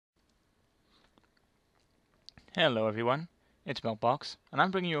Hello everyone, it's Milkbox, and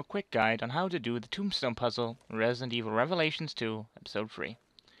I'm bringing you a quick guide on how to do the Tombstone puzzle in Resident Evil Revelations 2, Episode 3.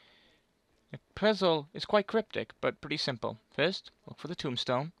 The puzzle is quite cryptic, but pretty simple. First, look for the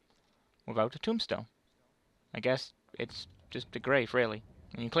tombstone without a tombstone. I guess it's just a grave, really,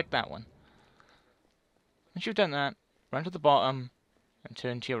 and you click that one. Once you've done that, run to the bottom and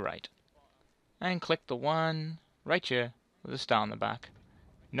turn to your right. And click the one right here with a star on the back.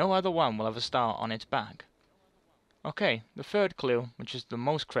 No other one will have a star on its back. Okay, the third clue, which is the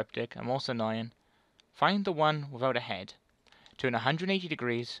most cryptic and most annoying. Find the one without a head. Turn 180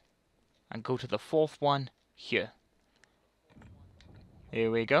 degrees and go to the fourth one here.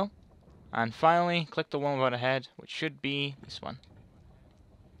 Here we go. And finally, click the one without a head, which should be this one.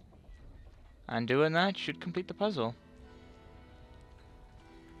 And doing that should complete the puzzle.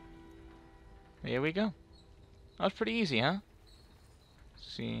 Here we go. That was pretty easy, huh?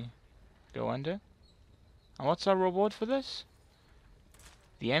 Let's see. Go under. And what's our reward for this?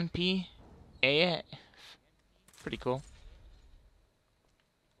 The MPAF. Pretty cool.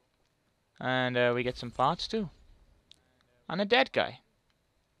 And we get some parts too. And a dead guy.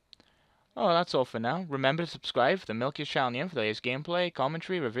 Oh, that's all for now. Remember to subscribe for the Milkiest channel for the latest gameplay,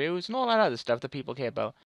 commentary, reviews, and all that other stuff that people care about.